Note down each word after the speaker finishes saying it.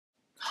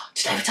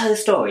Should I ever tell you a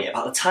story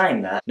about the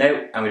time that...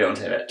 No, and we don't want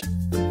to hear it.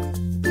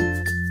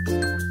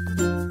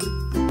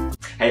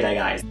 Hey there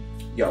guys.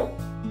 Yo.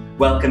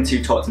 Welcome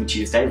to Talk to Me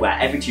Tuesday, where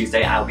every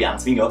Tuesday I'll be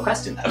answering your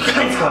questions.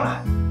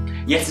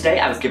 Yesterday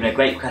I was given a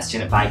great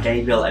question by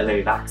Gabriel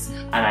O'Learyvax,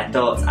 and I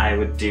thought I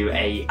would do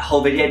a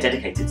whole video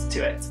dedicated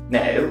to it.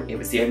 No, it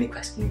was the only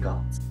question you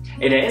got.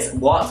 It is,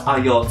 what are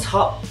your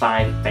top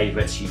 5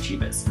 favourite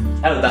YouTubers?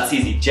 Oh, that's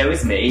easy.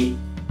 JoeIsMe,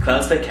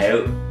 Quells for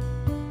Coat,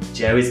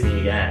 JoeIsMe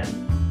again.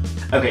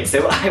 Okay,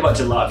 so I watch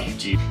a lot of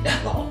YouTube,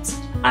 a lot.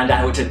 And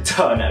I watch a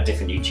ton of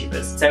different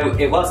YouTubers. So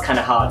it was kind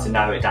of hard to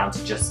narrow it down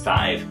to just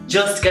 5.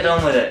 Just get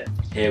on with it.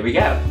 Here we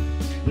go.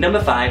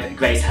 Number 5,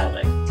 Grace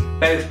Helbig.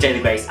 Both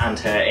Daily Grace and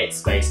her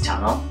It's Grace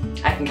channel.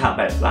 I can count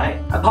both, right?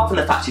 Apart from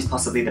the fact she's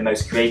possibly the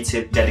most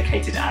creative,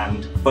 dedicated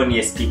and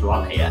funniest people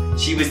on here.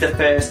 She was the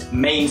first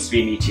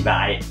mainstream YouTuber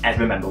I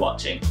ever remember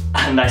watching.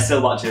 And I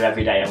still watch her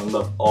every day and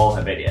love all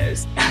her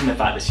videos. And the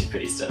fact that she's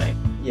pretty stunning.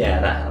 Yeah,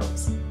 that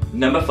helps.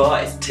 Number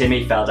 4 is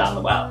Timmy Fell Down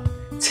the Well.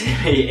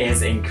 Timmy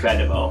is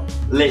incredible.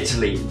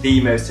 Literally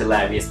the most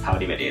hilarious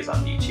parody videos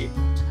on YouTube.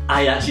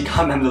 I actually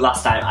can't remember the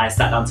last time I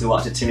sat down to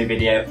watch a Timmy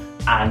video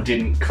and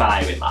didn't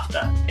cry with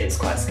laughter. It's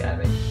quite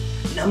scary.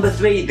 Number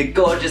 3, the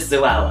gorgeous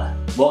Zoella.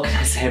 What can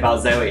I say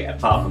about Zoe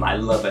apart from I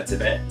love her to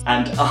bits?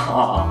 And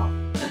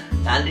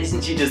and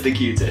isn't she just the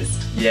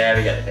cutest? Yeah,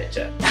 we get the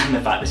picture. And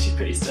the fact that she's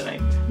pretty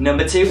stunning.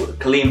 Number 2,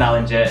 Colleen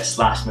Ballinger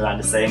 /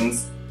 Miranda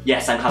Sings.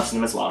 Yes, I'm counting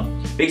them as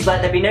one. Because like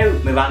there'd be no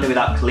Miranda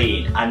without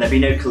Colleen, and there'd be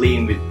no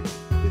Colleen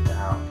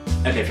without...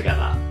 Okay, forget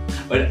that.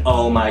 But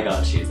oh my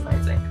god, she is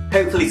amazing.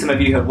 Hopefully some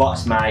of you have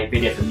watched my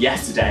video from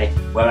yesterday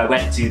where I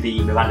went to the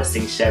Miranda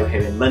Sings show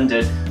here in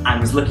London and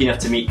was lucky enough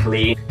to meet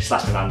Colleen /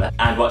 Miranda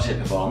and watch her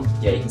perform.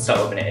 Yeah, you can start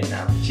rubbing it in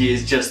now. She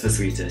is just the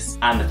sweetest,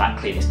 and the fact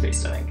Colleen is pretty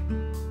stunning.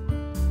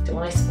 Do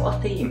I spot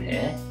a theme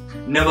here?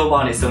 Number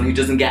 1 is someone who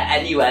doesn't get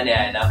anywhere near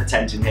enough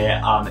attention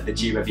here on the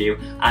G Review,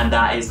 and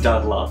that is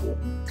Dog Love.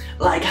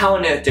 Like, how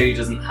on earth Doe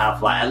doesn't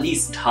have like at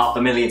least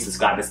 500,000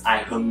 subscribers,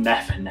 I will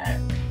never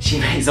know. She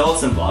makes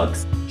awesome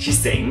vlogs, she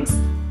sings,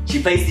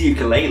 she plays the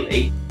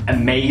ukulele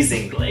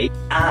amazingly,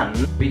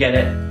 and we get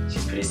it,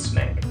 she's pretty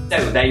stunning.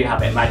 So there you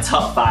have it, my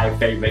top 5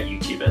 favourite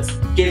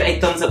YouTubers. Give a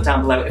thumbs up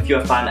down below if you're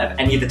a fan of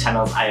any of the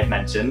channels I have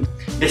mentioned.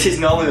 This is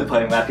normally the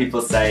point where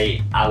people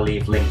say I'll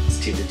leave links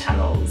to the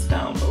channels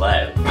down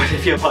below. But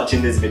if you're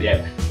watching this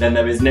video, then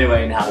there is no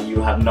way in hell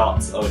you have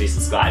not already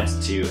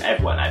subscribed to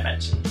everyone I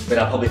mentioned. But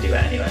I'll probably do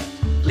it anyway.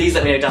 Please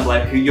let me know down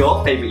below who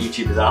your favourite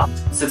YouTubers are.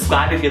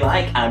 Subscribe if you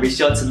like, and be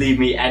sure to leave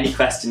me any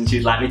questions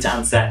you'd like me to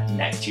answer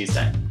next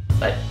Tuesday.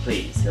 Like,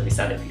 please, it'll be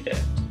sad if you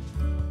don't.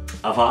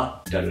 Au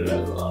revoir.